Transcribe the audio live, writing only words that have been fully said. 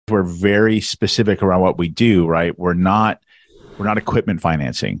we're very specific around what we do, right? We're not equipment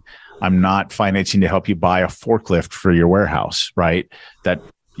financing. I'm not financing to help you buy a forklift for your warehouse, right? That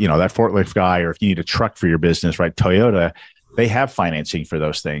forklift guy, or if you need a truck for your business, right? Toyota, they have financing for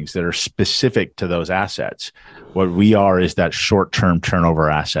those things that are specific to those assets. What we are is that short-term turnover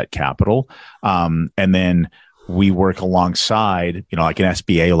asset capital. And then we work alongside, like an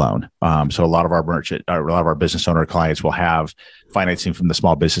SBA loan. So a lot of our business owner clients will have financing from the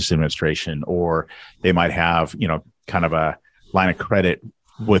Small Business Administration, or they might have, kind of a line of credit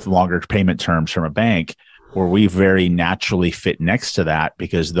with longer payment terms from a bank, where we very naturally fit next to that,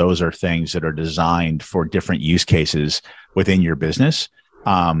 because those are things that are designed for different use cases within your business.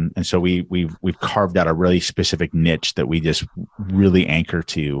 And so we've carved out a really specific niche that we just really anchor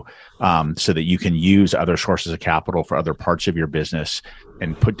to, so that you can use other sources of capital for other parts of your business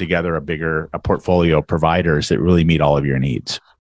and put together a portfolio of providers that really meet all of your needs.